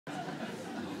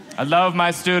I love my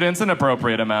students an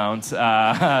appropriate amount. It's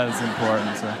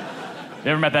important. So. You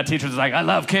ever met that teacher that's like, I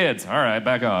love kids? All right,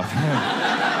 back off.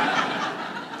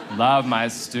 Love my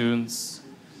students.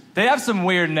 They have some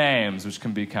weird names, which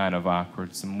can be kind of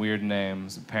awkward. Some weird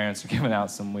names. Parents are giving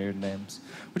out some weird names,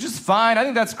 which is fine. I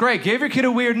think that's great. Give your kid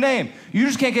a weird name. You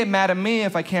just can't get mad at me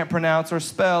if I can't pronounce or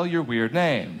spell your weird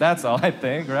name. That's all I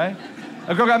think, right?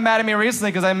 A girl got mad at me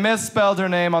recently because I misspelled her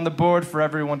name on the board for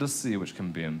everyone to see, which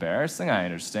can be embarrassing. I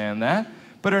understand that.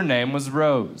 But her name was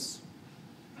Rose.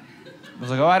 I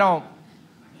was like, oh, I don't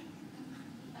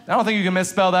think you can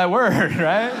misspell that word,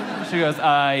 right? She goes,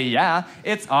 yeah,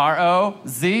 it's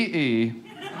R-O-Z-E.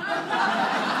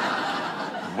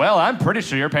 Well, I'm pretty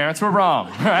sure your parents were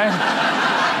wrong, right?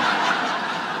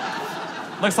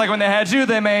 Looks like when they had you,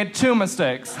 they made 2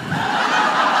 mistakes.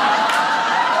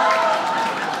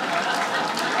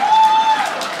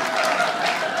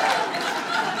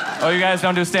 Oh, you guys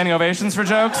don't do standing ovations for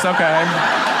jokes? Okay.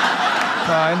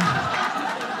 Fine.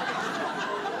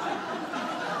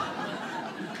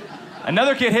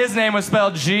 Another kid, his name was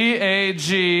spelled G-A-G-N-O-N,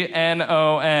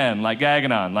 like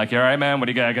gagging on. Like, you all right, man? What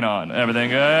are you gagging on? Everything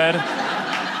good?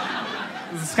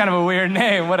 This is kind of a weird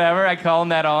name, whatever. I call him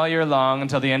that all year long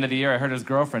until the end of the year. I heard his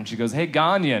girlfriend. She goes, hey,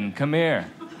 Ganyan, come here.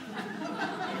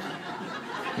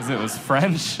 Because it was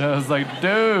French. I was like,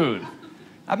 dude,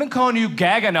 I've been calling you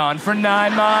Gaganon for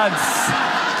 9 months.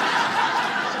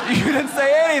 You didn't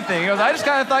say anything. He goes, I just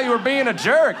kind of thought you were being a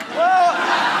jerk. Well,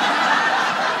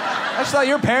 I just thought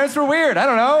your parents were weird. I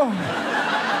don't know.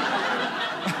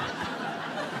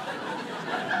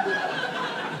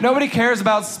 Nobody cares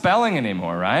about spelling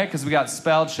anymore, right? Because we got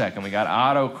spell check and we got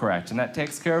autocorrect, and that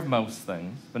takes care of most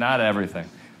things, but not everything.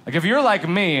 Like if you're like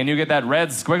me and you get that red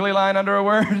squiggly line under a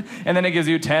word, and then it gives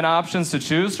you 10 options to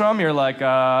choose from, you're like,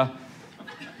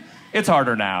 it's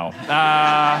harder now.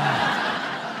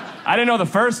 I didn't know the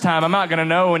first time. I'm not going to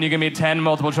know when you give me 10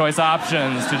 multiple choice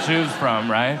options to choose from,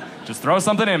 right? Just throw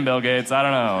something in, Bill Gates. I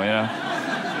don't know, you know.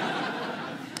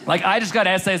 Like, I just got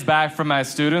essays back from my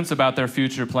students about their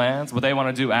future plans, what they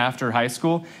want to do after high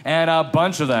school, and a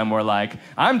bunch of them were like,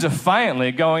 I'm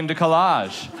defiantly going to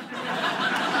collage.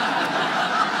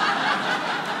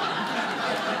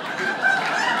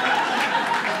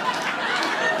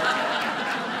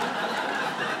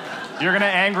 You're going to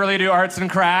angrily do arts and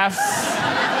crafts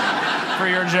for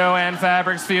your Joanne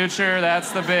Fabrics future?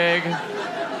 That's the big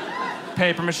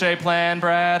papier-mâché plan,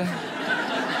 Brad?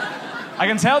 I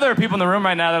can tell there are people in the room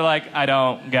right now that are like, I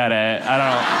don't get it. I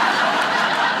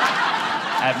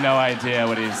have no idea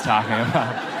what he's talking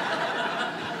about.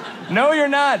 No, you're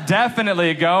not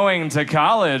definitely going to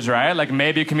college, right? Like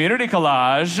maybe community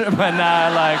collage, but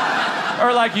not like,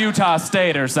 or like Utah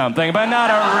State or something, but not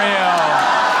a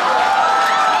real...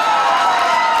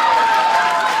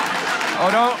 Oh,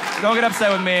 don't get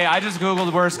upset with me. I just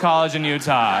Googled worst college in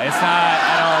Utah. It's not,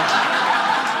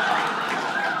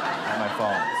 not my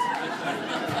fault.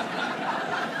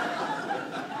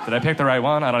 Did I pick the right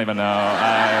one? I don't even know.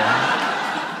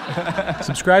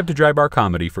 Subscribe to Dry Bar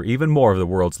Comedy for even more of the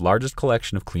world's largest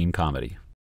collection of clean comedy.